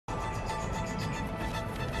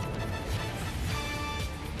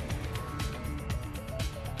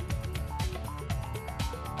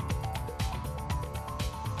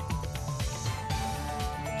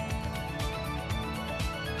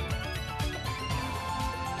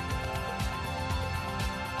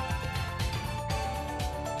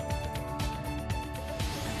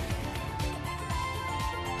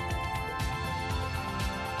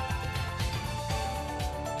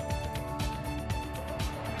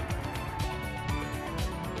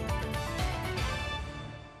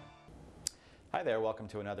Hi there, welcome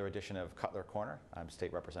to another edition of Cutler Corner. I'm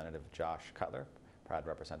State Representative Josh Cutler, proud to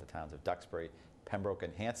represent the towns of Duxbury, Pembroke,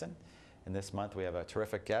 and Hanson. And this month we have a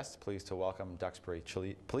terrific guest. Pleased to welcome Duxbury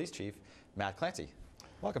Police Chief Matt Clancy.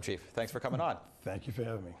 Welcome, Chief. Thanks for coming on. Thank you for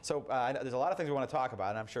having me. So there's a lot of things we want to talk about,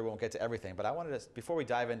 and I'm sure we won't get to everything, but I wanted to, before we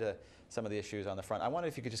dive into some of the issues on the front, I wondered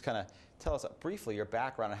if you could just kind of tell us briefly your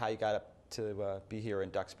background and how you got up to be here in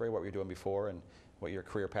Duxbury, what you were doing before, and what your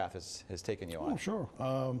career path has taken you on. Oh,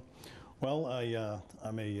 sure. Well,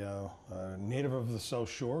 I'm a native of the South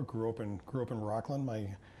Shore. Grew up in Rockland,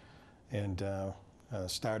 and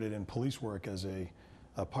started in police work as a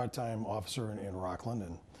part-time officer in Rockland,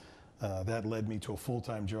 and that led me to a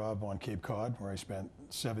full-time job on Cape Cod, where I spent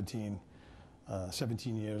 17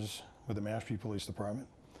 years with the Mashpee Police Department.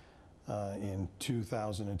 In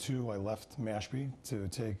 2002, I left Mashpee to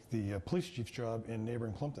take the police chief's job in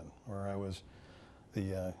neighboring Plimpton, where I was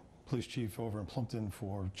the police chief over in Plimpton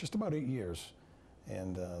for just about 8 years.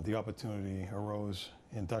 And the opportunity arose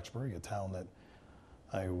in Duxbury, a town that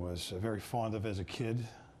I was very fond of as a kid,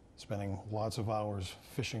 spending lots of hours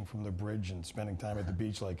fishing from the bridge and spending time at the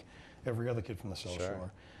beach like every other kid from the South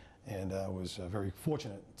Shore. And I was very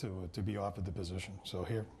fortunate to be offered the position. So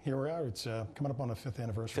here we are. It's coming up on the 5th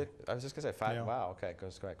anniversary. I was just going to say 5. Yeah. Wow, okay, it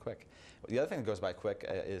goes quite quick. The other thing that goes by quick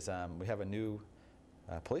is we have a new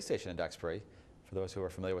police station in Duxbury. For those who are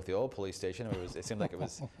familiar with the old police station, it seemed like it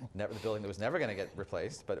was never the building that was never going to get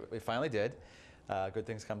replaced, but it finally did. Good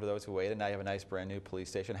things come to those who wait, and now you have a nice brand new police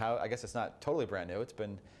station. I guess it's not totally brand new. It's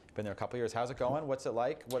been there a couple of years. How's it going? What's it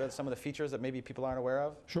like? What are some of the features that maybe people aren't aware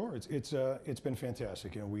of? Sure, it's been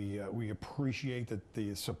fantastic, and we appreciate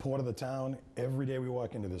the support of the town every day we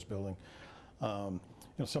walk into this building. You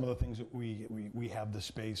know, some of the things that we have the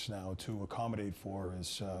space now to accommodate for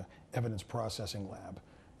is evidence processing lab.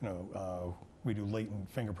 You know, we do latent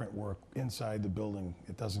fingerprint work inside the building.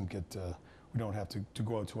 It doesn't get, we don't have to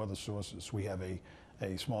go out to other sources. We have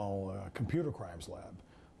a small computer crimes lab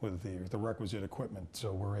with the requisite equipment,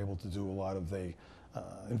 so we're able to do a lot of the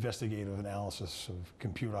investigative analysis of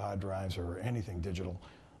computer hard drives or anything digital,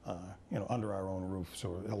 you know, under our own roof.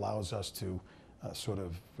 So it allows us to sort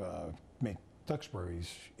of make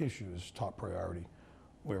Duxbury's issues top priority,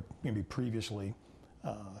 where maybe previously,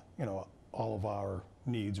 you know, all of our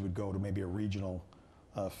needs would go to maybe a regional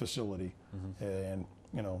facility, and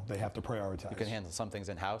you know they have to prioritize. You can handle some things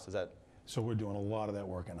in house. Is that? So we're doing a lot of that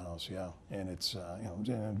work in house, yeah, and it's you know,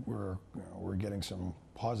 and we're getting some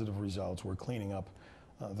positive results. We're cleaning up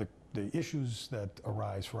the issues that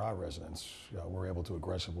arise for our residents. We're able to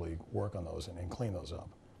aggressively work on those and clean those up.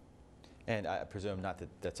 And I presume not that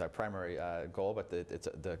that's our primary goal, but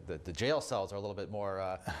the jail cells are a little bit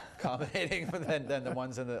more accommodating than the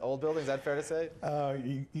ones in the old buildings. Is that fair to say?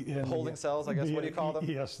 Holding cells, I guess. What do you call them?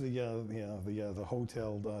 Yes, the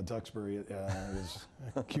Hotel Duxbury is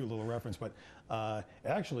a cute little reference. But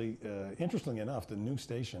actually, interestingly enough, the new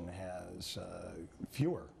station has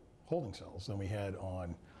fewer holding cells than we had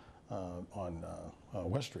on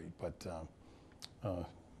West Street. But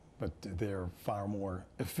they're far more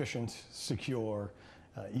efficient, secure,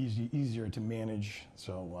 easier to manage.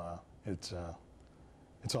 So it's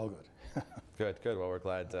all good. Good. Well, we're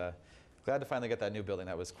glad to finally get that new building.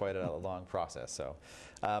 That was quite a long process. So,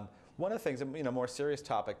 one of the things, you know, more serious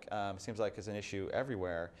topic seems like is an issue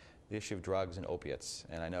everywhere. The issue of drugs and opiates,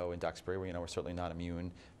 and I know in Duxbury, we're certainly not immune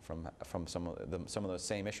from some of those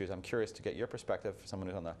same issues. I'm curious to get your perspective, someone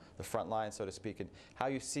who's on the front line, so to speak, and how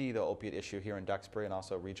you see the opiate issue here in Duxbury and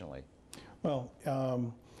also regionally. Well,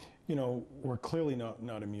 you know, we're clearly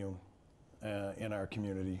not immune in our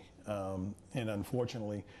community, and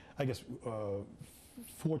unfortunately, I guess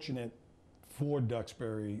fortunate for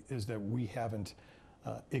Duxbury is that we haven't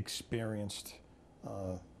experienced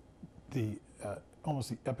almost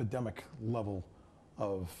the epidemic level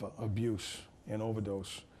of abuse and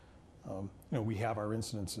overdose. You know, we have our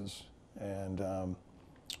incidences, and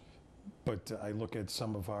but I look at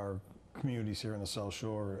some of our communities here in the South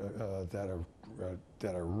Shore that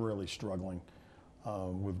are really struggling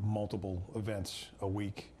with multiple events a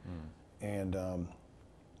week, and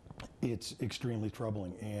it's extremely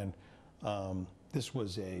troubling. And this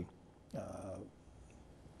was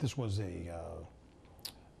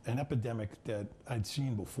an epidemic that I'd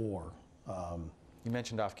seen before. You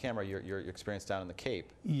mentioned off camera your experience down in the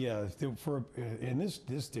Cape. Yeah, and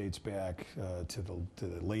this dates back to the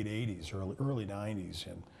late '80s, early '90s,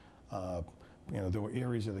 and you know, there were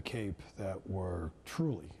areas of the Cape that were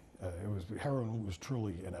truly heroin was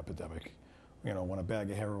truly an epidemic. You know, when a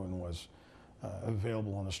bag of heroin was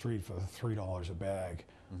available on the street for $3 a bag,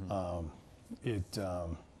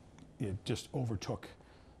 it just overtook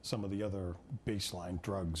some of the other baseline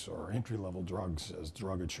drugs or entry-level drugs as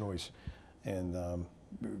drug of choice. And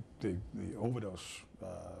the overdose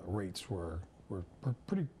rates were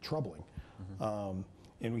pretty troubling.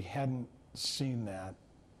 And we hadn't seen that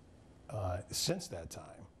since that time,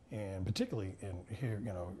 and particularly here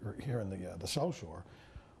in the South Shore.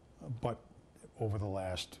 But over the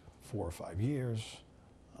last 4 or 5 years,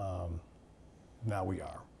 now we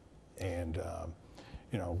are, and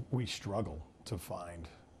we struggle to find.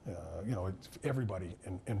 Everybody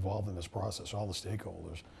involved in this process, all the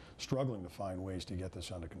stakeholders, struggling to find ways to get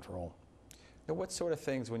this under control. Now, what sort of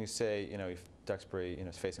things, when you say, if Duxbury,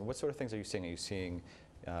 is facing, what sort of things are you seeing? Are you seeing,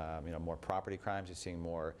 more property crimes? Are you seeing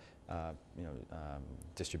more,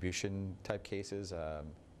 distribution type cases,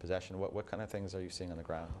 possession? What kind of things are you seeing on the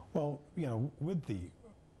ground? Well, with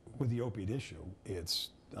the opiate issue, it's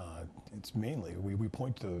mainly we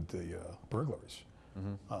point to the burglaries,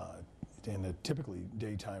 and they're typically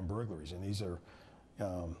daytime burglaries, and these are.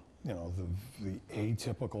 The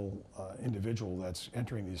atypical individual that's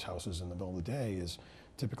entering these houses in the middle of the day is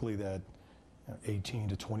typically that 18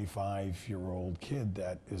 to 25-year-old kid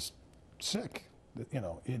that is sick.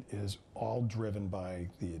 It is all driven by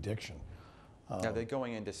the addiction. Are they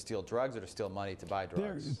going in to steal drugs or to steal money to buy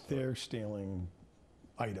drugs? They're stealing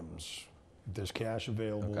items. If there's cash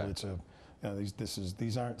available, it's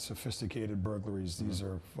these aren't sophisticated burglaries. These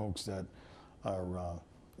are folks that are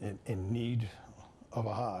in need of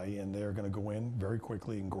a high, and they're going to go in very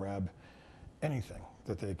quickly and grab anything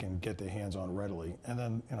that they can get their hands on readily, and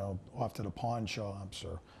then off to the pawn shops,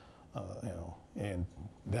 or and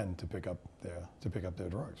then to pick up their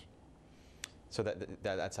drugs. So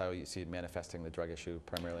that's how you see it manifesting, the drug issue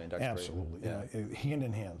primarily in Duxbury. Absolutely, yeah. Hand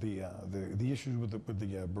in hand. The issues with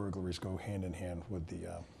the burglaries go hand in hand with the.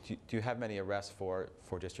 Do you have many arrests for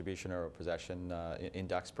distribution or possession in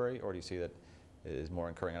Duxbury, or do you see that it is more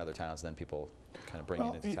occurring in other towns than people kind of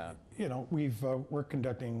bringing it into town? We're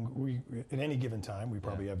conducting, at any given time, we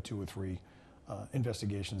probably have 2 or 3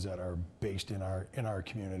 investigations that are based in our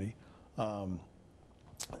community.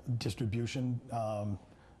 Distribution,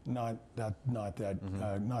 not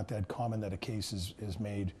that common that a case is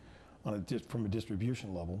made from a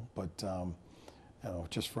distribution level, but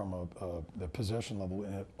just from the possession level,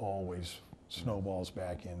 and it always snowballs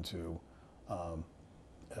back into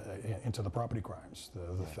the property crimes,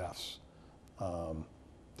 the thefts,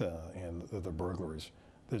 and the burglaries.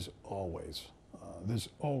 There's always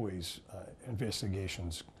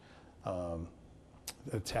investigations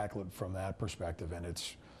that tackle it from that perspective, and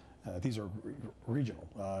it's these are regional.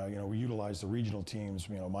 We utilize the regional teams.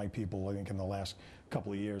 My people, I think in the last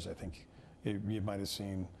couple of years, I think you might have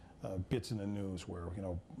seen bits in the news where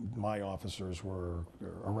my officers were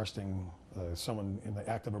arresting someone in the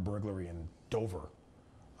act of a burglary in Dover,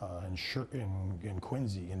 in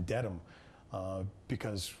Quincy, in Dedham,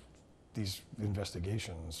 because these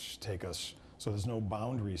investigations take us. So there's no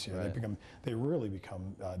boundaries here. Right. They really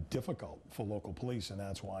become difficult for local police, and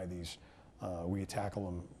that's why we tackle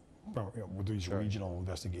them with these regional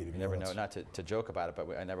investigative units. You never know. Not to joke about it, but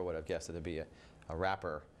I never would have guessed that there'd be a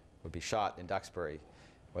rapper would be shot in Duxbury,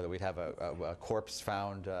 whether we'd have a corpse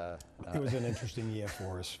found. It was an interesting year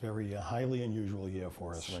for us. Very highly unusual year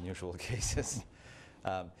for us. Some unusual cases.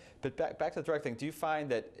 But back to the drug thing, do you find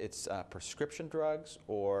that it's prescription drugs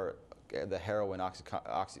or the heroin,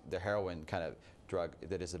 the heroin kind of drug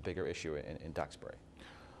that is a bigger issue in Duxbury?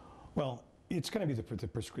 Well, it's going to be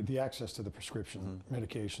the access to the prescription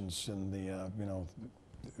medications and the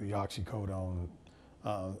oxycodone,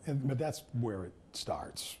 but that's where it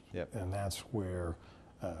starts. Yep. And that's where,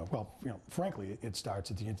 frankly, it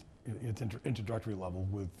starts at the introductory level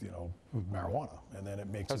with marijuana, and then it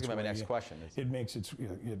makes. That was going to be my next question. It makes its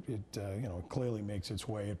clearly makes its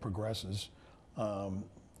way. It progresses,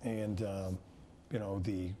 and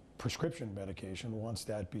the prescription medication, once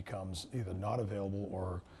that becomes either not available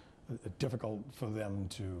or difficult for them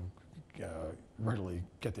to readily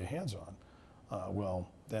get their hands on,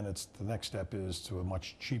 then the next step is to a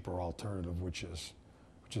much cheaper alternative, which is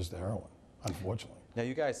the heroin, unfortunately. Now,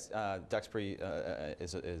 you guys, Duxbury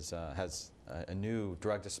has a new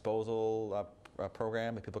drug disposal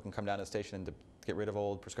program that people can come down to the station and to get rid of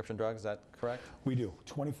old prescription drugs. Is that correct? We do.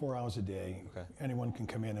 24 hours a day. Okay. Anyone can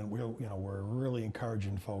come in, and we're really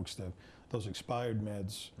encouraging folks that those expired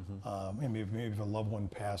meds. Maybe if a loved one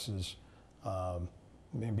passes,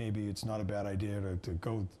 maybe it's not a bad idea to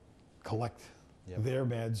go collect their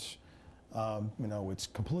meds. It's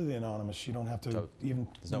completely anonymous. You don't have to even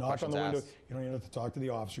knock on the window. You don't even have to talk to the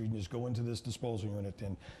officer. You can just go into this disposal unit,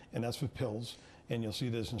 and that's for pills. And you'll see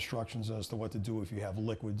there's instructions as to what to do if you have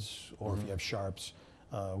liquids or if you have sharps.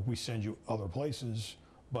 We send you other places,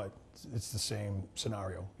 but it's the same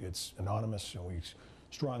scenario. It's anonymous, and we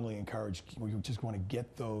strongly encourage, we just want to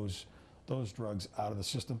get those drugs out of the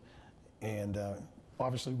system. And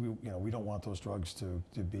obviously, we don't want those drugs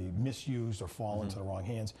to be misused or fall into the wrong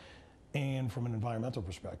hands. And from an environmental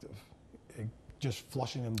perspective, just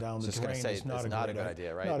flushing them down the drain is not a good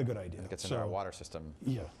idea, right? Not a good idea. It gets into our water system.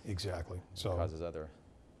 Yeah, exactly. So causes other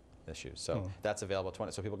issues. So that's available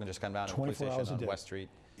 20. So people can just come down to the police station on West Street.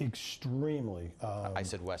 Extremely. I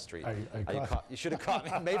said West Street. You should have caught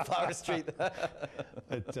me on Mayflower Street.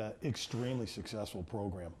 It's an extremely successful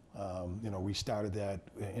program. We started that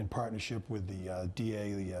in partnership with the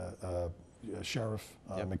DA, the Sheriff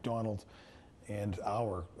McDonald, and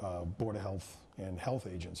our Board of Health and health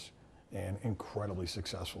agents, and incredibly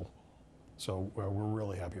successful. So we're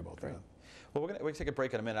really happy about that. Well, we're going to take a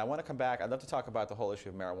break in a minute. I want to come back. I'd love to talk about the whole issue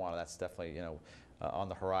of marijuana. That's definitely, on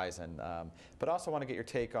the horizon. But also want to get your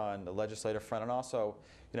take on the legislative front, and also,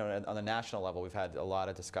 on the national level, we've had a lot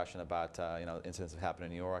of discussion about, incidents that happened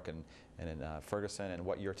in New York and in Ferguson, and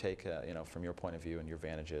what your take, from your point of view and your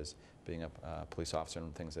advantages being a police officer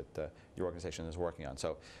and things that your organization is working on.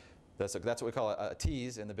 So that's what we call a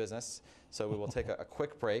tease in the business. So we will take a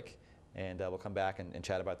quick break, and we'll come back and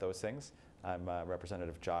chat about those things. I'm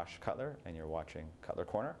Representative Josh Cutler, and you're watching Cutler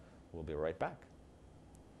Corner. We'll be right back.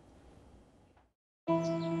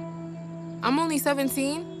 I'm only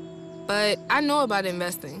 17, but I know about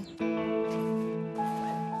investing.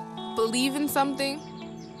 Believe in something,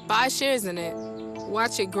 buy shares in it,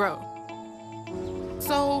 watch it grow.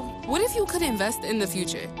 So what if you could invest in the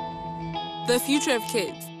future? The future of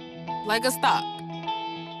kids, like a stock.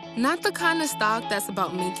 Not the kind of stock that's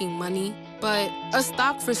about making money, but a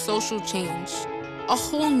stock for social change. A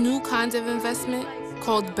whole new kind of investment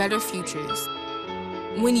called Better Futures.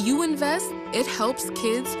 When you invest, it helps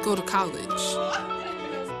kids go to college.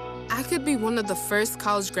 I could be one of the first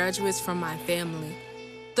college graduates from my family,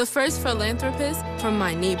 the first philanthropist from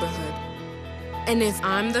my neighborhood. And if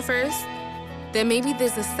I'm the first, then maybe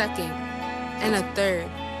there's a second and a third.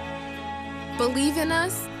 Believe in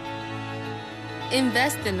us,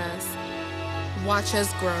 invest in us, watch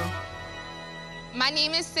us grow. My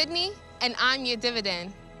name is Sydney, and I'm your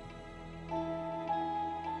dividend.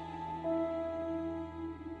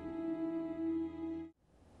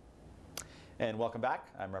 And welcome back.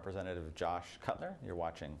 I'm Representative Josh Cutler. You're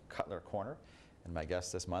watching Cutler Corner. And my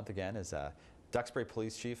guest this month, again, is Duxbury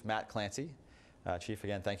Police Chief Matt Clancy. Chief,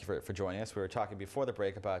 again, thank you for joining us. We were talking before the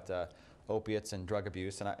break about opiates and drug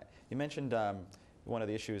abuse. And you mentioned one of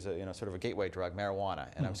the issues, sort of a gateway drug, marijuana.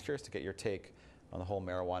 And I was curious to get your take on the whole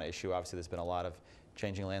marijuana issue. Obviously, there's been a lot of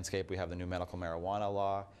changing landscape. We have the new medical marijuana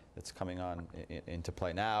law that's coming on into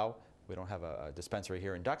play now. We don't have a dispensary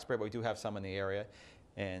here in Duxbury, but we do have some in the area.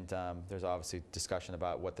 And there's obviously discussion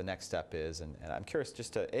about what the next step is. And I'm curious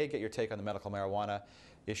just to, get your take on the medical marijuana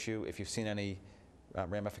issue, if you've seen any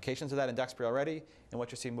ramifications of that in Duxbury already, and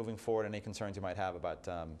what you're seeing moving forward, any concerns you might have about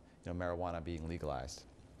marijuana being legalized.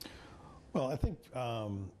 Well, I think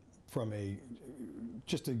from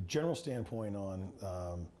just a general standpoint on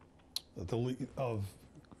the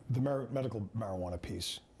medical marijuana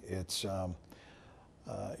piece, it's, I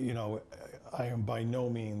am by no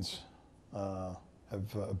means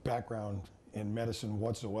have a background in medicine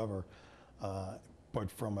whatsoever, but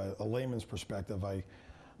from a layman's perspective, I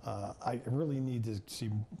really need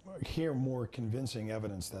to hear more convincing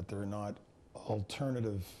evidence that there are not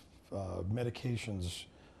alternative medications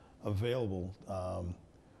available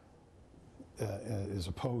as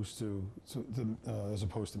opposed to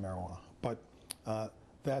marijuana. But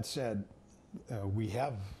that said, we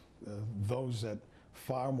have those that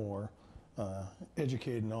far more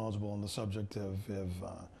educated and knowledgeable on the subject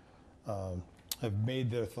have made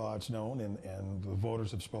their thoughts known, and the voters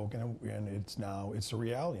have spoken, and it's a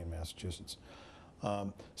reality in Massachusetts.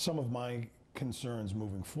 Some of my concerns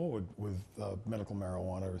moving forward with medical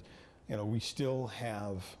marijuana, we still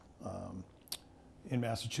have in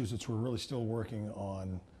Massachusetts, we're really still working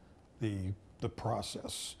on the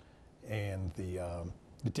process and the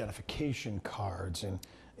identification cards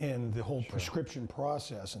and the whole prescription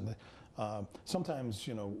process, and sometimes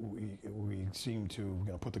we seem to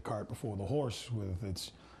put the cart before the horse with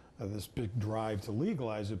this big drive to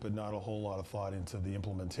legalize it, but not a whole lot of thought into the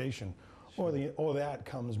implementation, or that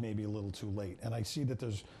comes maybe a little too late. And I see that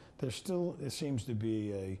there still seems to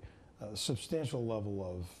be a substantial level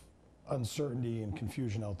of uncertainty and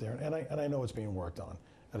confusion out there, and I know it's being worked on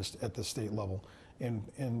at the state level, and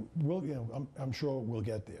I'm sure we'll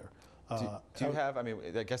get there. Do you have? I mean,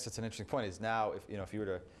 I guess it's an interesting point. Is now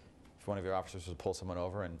if one of your officers was to pull someone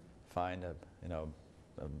over and find a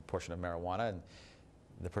portion of marijuana, and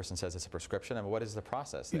the person says it's a prescription. I mean, what is the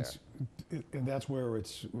process there? And that's where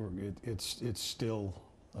it's still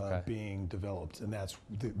Okay. being developed, and that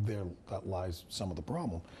lies some of the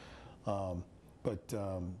problem. So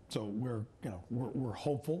we're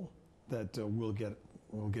hopeful that we'll get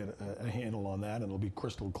a handle on that, and it'll be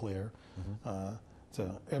crystal clear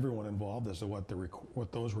to everyone involved as to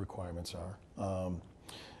what those requirements are.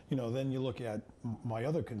 Then you look at my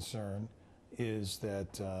other concern is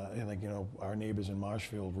that, our neighbors in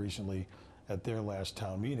Marshfield recently at their last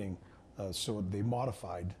town meeting, so they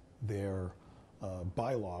modified their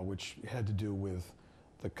bylaw, which had to do with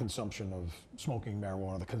the consumption of smoking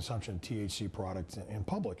marijuana, the consumption of THC products in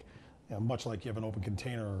public. Much like you have an open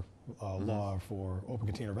container law for open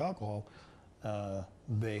container of alcohol,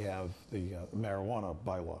 they have the marijuana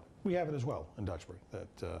bylaw. We have it as well in Duxbury,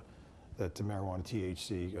 that the marijuana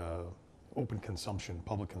THC open consumption,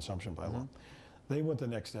 public consumption bylaw. They went the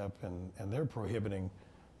next step, and they're prohibiting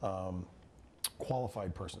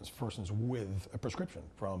qualified persons with a prescription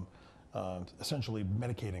from essentially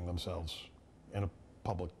medicating themselves in a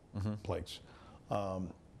public place.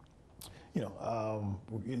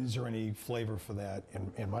 Is there any flavor for that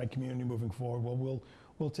in my community moving forward? Well,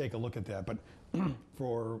 we'll take a look at that. But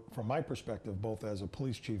from my perspective, both as a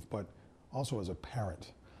police chief, but also as a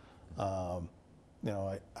parent, I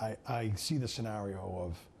see the scenario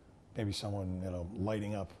of maybe someone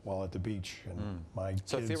lighting up while at the beach, and my kids.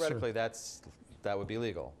 So theoretically, that would be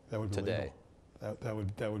legal. That would be today. Legal.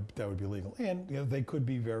 That would be legal, and they could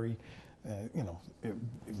be very,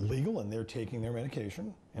 legal, and they're taking their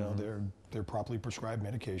medication. They're properly prescribed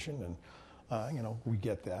medication, and we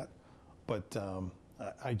get that, but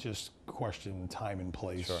I just question time and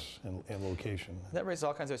place and location. That raises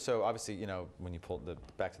all kinds of. So obviously, when you pull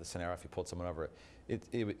back to the scenario, if you pulled someone over,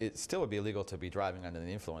 it still would be illegal to be driving under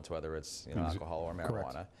the influence, whether it's alcohol or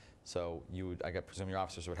marijuana. Correct. So I presume your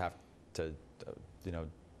officers would have to,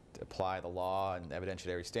 apply the law and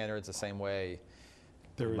evidentiary standards the same way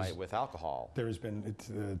you might with alcohol. There has been,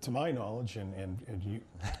 to my knowledge, and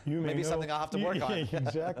you may maybe know, something I'll have to work on.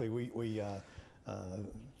 Exactly.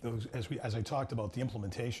 As I talked about the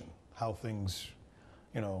implementation, how things,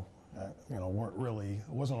 weren't really. There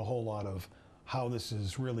wasn't a whole lot of how this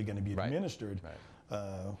is really going to be administered.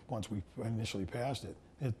 Once we initially passed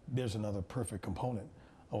it, there's another perfect component.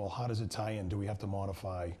 Well, how does it tie in? Do we have to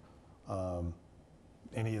modify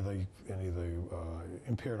any of the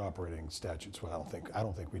impaired operating statutes? Well, I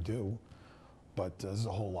don't think we do, but there's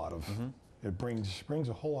a whole lot of. It brings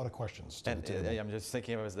a whole lot of questions to the table. I'm just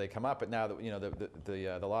thinking of as they come up. But now that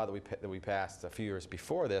the law that we passed a few years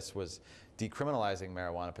before this was decriminalizing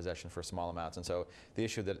marijuana possession for small amounts, and so the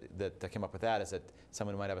issue that came up with that is that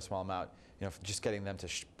someone might have a small amount, just getting them to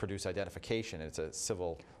produce identification. It's a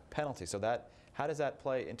civil penalty. So how does that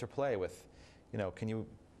interplay with, can you,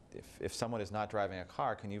 if someone is not driving a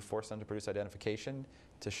car, can you force them to produce identification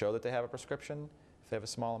to show that they have a prescription if they have a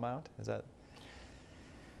small amount?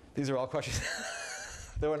 These are all questions.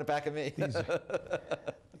 They're in the back of me.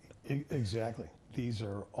 Exactly. These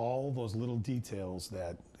are all those little details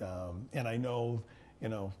that, and I know,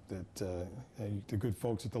 that the good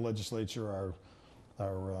folks at the legislature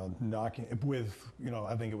are knocking with,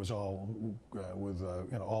 I think it was all with,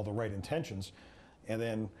 all the right intentions, and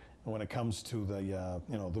then when it comes to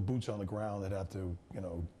the boots on the ground that have to,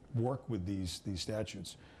 work with these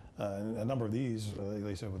statutes, a number of these,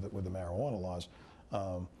 they said with the marijuana laws.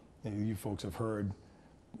 You folks have heard,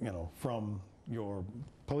 from your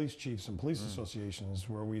police chiefs and police associations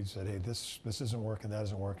where we said, hey, this isn't working, that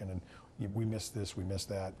isn't working, and we missed this, we missed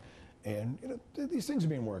that, and these things are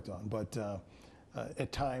being worked on, but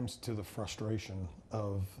at times to the frustration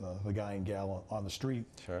of the guy and gal on the street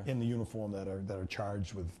in the uniform that are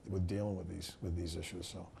charged with dealing with these issues.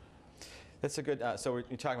 So that's a good. So you're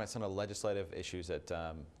talking about some of the legislative issues that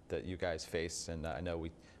you guys face, and I know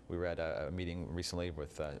we were at a meeting recently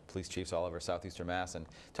with police chiefs all over southeastern Mass, and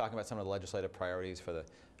talking about some of the legislative priorities for the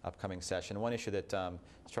upcoming session. One issue that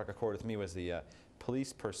struck a chord with me was the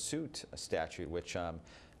police pursuit statute, which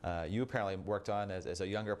you apparently worked on as a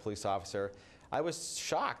younger police officer. I was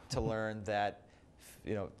shocked to learn that,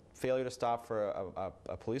 failure to stop for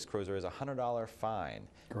a police cruiser is a $100 fine.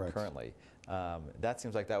 Correct. Currently. That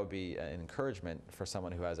seems like that would be an encouragement for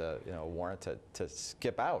someone who has a warrant to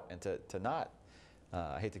skip out and to not.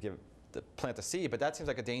 I hate to plant the seed, but that seems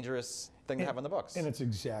like a dangerous thing to have on the books. And it's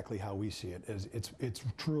exactly how we see it. It's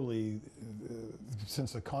truly,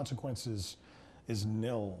 since the consequences is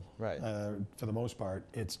nil, for the most part,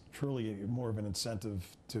 it's truly more of an incentive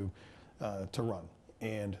to run.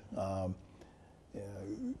 And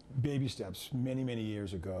baby steps, many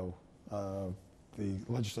years ago, the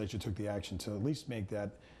legislature took the action to at least make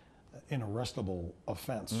that an arrestable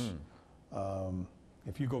offense.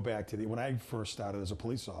 If you go back to when I first started as a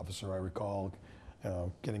police officer, I recall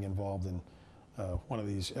getting involved in one of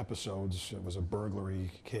these episodes. It was a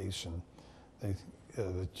burglary case, and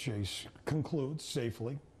the chase concludes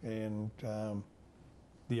safely, and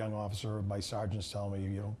the young officer, my sergeant's telling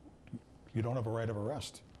me, you don't have a right of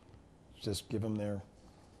arrest. Just give them their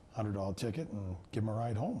 $100 ticket and give them a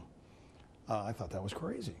ride home. I thought that was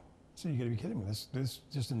crazy. So you got to be kidding me. This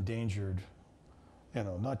just endangered,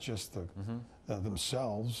 not just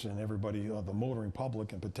themselves and everybody, the motoring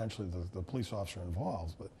public, and potentially the police officer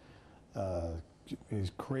involved, but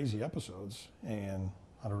these crazy episodes and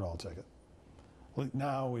 $100 ticket. Well,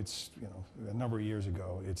 now it's, a number of years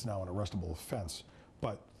ago, it's now an arrestable offense,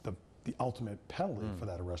 but the ultimate penalty for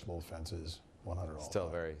that arrestable offense is $100. Still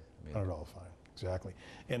fine. very $100 fine, exactly.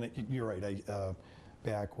 And you're right.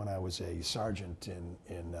 Back when I was a sergeant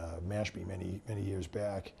in Mashpee many years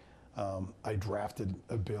back, I drafted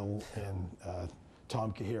a bill, and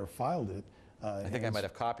Tom Cahere filed it. I think I might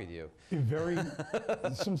have copied you. Very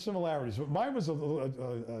some similarities. Mine was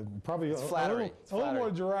probably a little more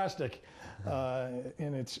drastic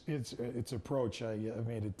in its approach. I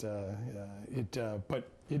made it, but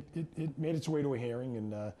it made its way to a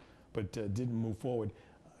hearing, but didn't move forward.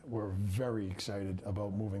 We're very excited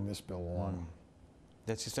about moving this bill along.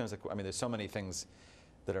 That just sounds like, there's so many things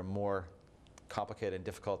that are more complicated and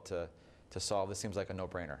difficult to solve. This seems like a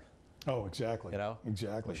no-brainer. Oh, exactly.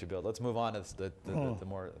 Exactly. We should build. Let's move on to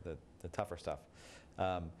the tougher stuff.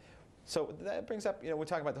 So that brings up, we're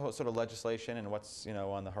talking about the whole sort of legislation and what's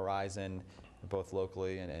on the horizon, both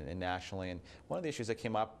locally and nationally. And one of the issues that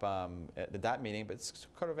came up at that meeting, but it's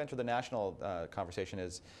kind of entered the national conversation,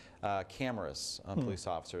 is cameras on police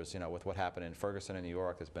officers. With what happened in Ferguson and New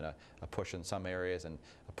York, there's been a push in some areas and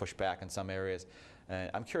a push back in some areas. And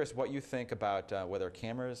I'm curious what you think about whether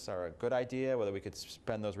cameras are a good idea, whether we could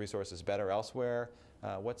spend those resources better elsewhere.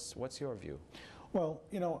 What's your view? Well,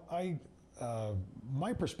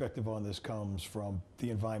 my perspective on this comes from the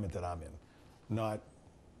environment that I'm in. Not,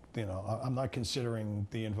 I'm not considering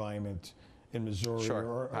the environment in Missouri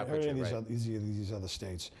or any of these other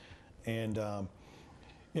states. And,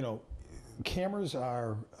 cameras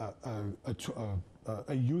are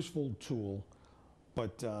a useful tool,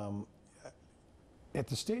 but at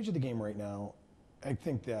the stage of the game right now, I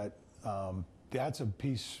think that that's a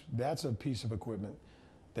piece of equipment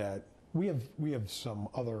that we have some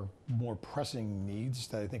other more pressing needs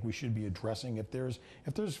that I think we should be addressing. If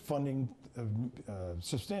there's funding,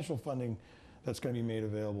 substantial funding that's going to be made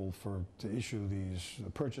available to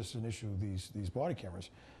purchase and issue these body cameras,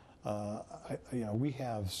 we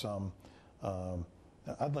have some.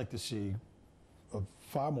 I'd like to see a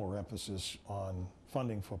far more emphasis on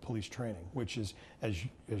funding for police training, which is, as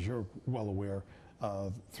you're well aware,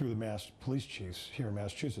 through the Mass Police Chiefs here in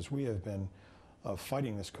Massachusetts, we have been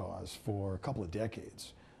fighting this cause for a couple of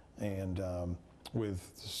decades, and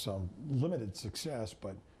with some limited success.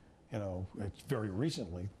 But very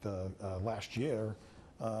recently, last year,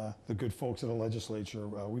 the good folks of the legislature,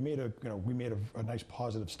 we made a nice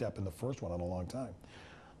positive step in the first one in a long time.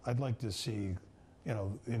 I'd like to see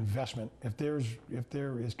investment. If there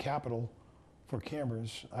is capital for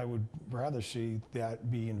cameras, I would rather see that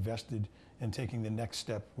be invested in taking the next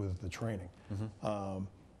step with the training.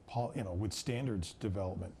 With standards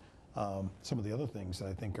development. Some of the other things that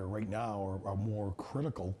I think are right now are more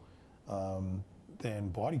critical than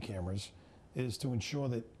body cameras is to ensure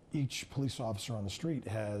that each police officer on the street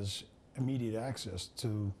has immediate access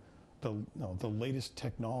to the latest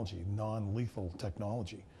technology, non-lethal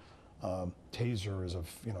technology. Taser is a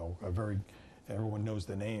very, everyone knows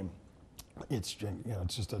the name. It's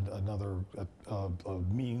just another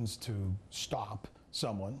means to stop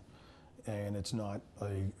someone, and it's not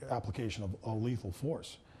an application of a lethal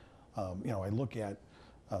force. I look at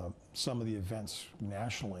some of the events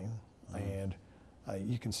nationally, and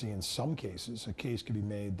you can see in some cases a case could be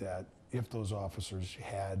made that if those officers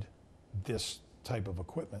had this type of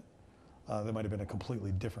equipment, there might have been a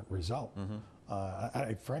completely different result.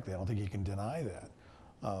 Frankly, I don't think you can deny that.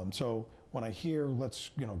 So when I hear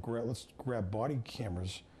let's grab body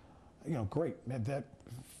cameras, great. That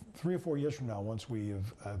 3 or 4 years from now, once we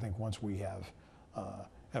have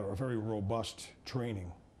a very robust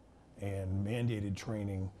training and mandated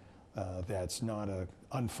training that's not an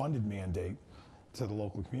unfunded mandate to the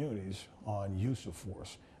local communities on use of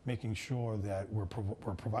force, making sure that we're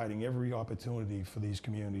providing every opportunity for these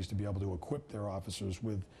communities to be able to equip their officers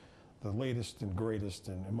with the latest and greatest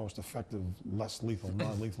and most effective, less lethal,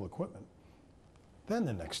 non-lethal equipment. Then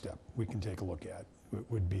the next step we can take a look at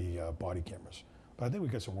would be body cameras. But I think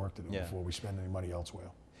we've got some work to do Yeah. before we spend any money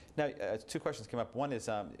elsewhere. Now, two questions came up. One is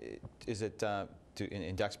it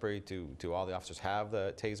in Duxbury, do all the officers have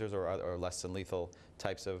the tasers or less than lethal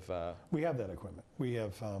types of? We have that equipment. We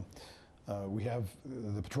have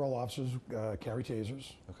the patrol officers carry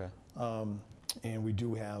tasers, Okay. and we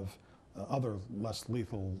do have other less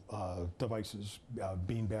lethal devices,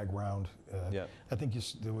 beanbag round. Yeah. I think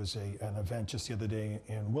there was an event just the other day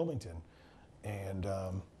in Wilmington, and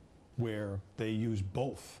where they use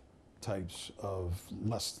both types of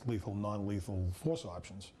less lethal, non-lethal force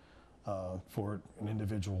options for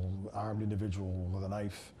an armed individual with a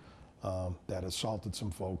knife that assaulted some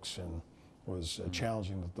folks and was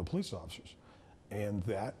challenging the police officers. And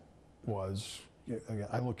that was, again,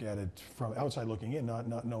 I look at it from outside looking in,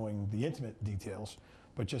 not knowing the intimate details,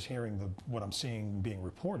 but just hearing what I'm seeing being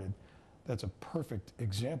reported. That's a perfect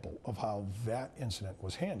example of how that incident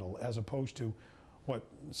was handled, as opposed to what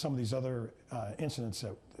some of these other incidents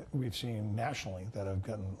that we've seen nationally that have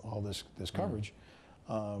gotten all this coverage,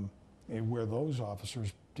 where those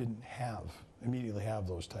officers didn't immediately have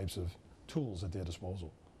those types of tools at their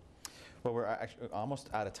disposal. Well, we're actually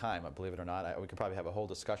almost out of time, believe it or not. We could probably have a whole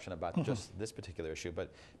discussion about just this particular issue,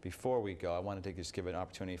 but before we go, I wanted to just give an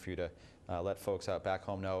opportunity for you to let folks out back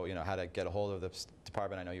home know, how to get a hold of the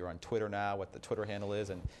department. I know you're on Twitter now, what the Twitter handle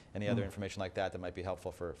is, and any other information like that might be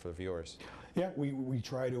helpful for viewers. Yeah, we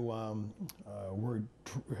try to,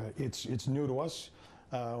 it's new to us.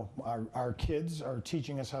 Our kids are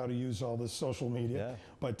teaching us how to use all this social media,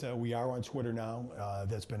 but we are on Twitter now.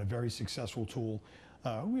 That's been a very successful tool.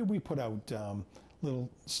 We put out little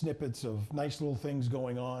snippets of nice little things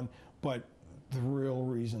going on, but the real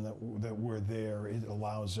reason that we're there, it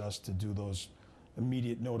allows us to do those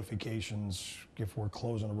immediate notifications if we're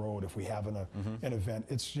closing a road, if we have an event.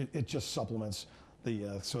 It just supplements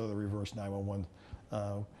the sort of the reverse 911.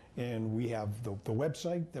 And we have the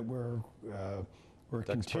website that we're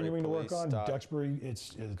continuing to work on. Duxbury,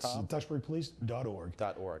 it's duxburypolice.org.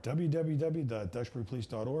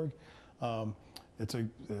 www.duxburypolice.org. It's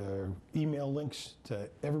email links to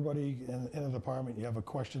everybody in the department. You have a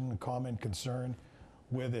question, a comment, concern,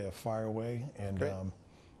 we're there, fire away. And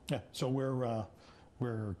yeah, so we're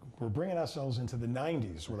bringing ourselves into the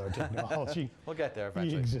 90s with our technology. We'll get there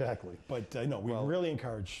eventually. Exactly. But no, we really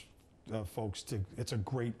encourage folks to. It's a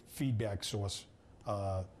great feedback source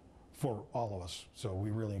for all of us. So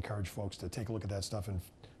we really encourage folks to take a look at that stuff and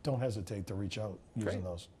don't hesitate to reach out using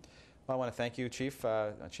those. Well, I want to thank you, Chief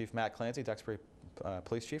Matt Clancy, Duxbury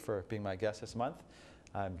Police Chief, for being my guest this month.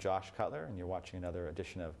 I'm Josh Cutler, and you're watching another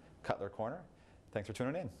edition of Cutler Corner. Thanks for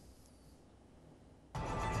tuning in.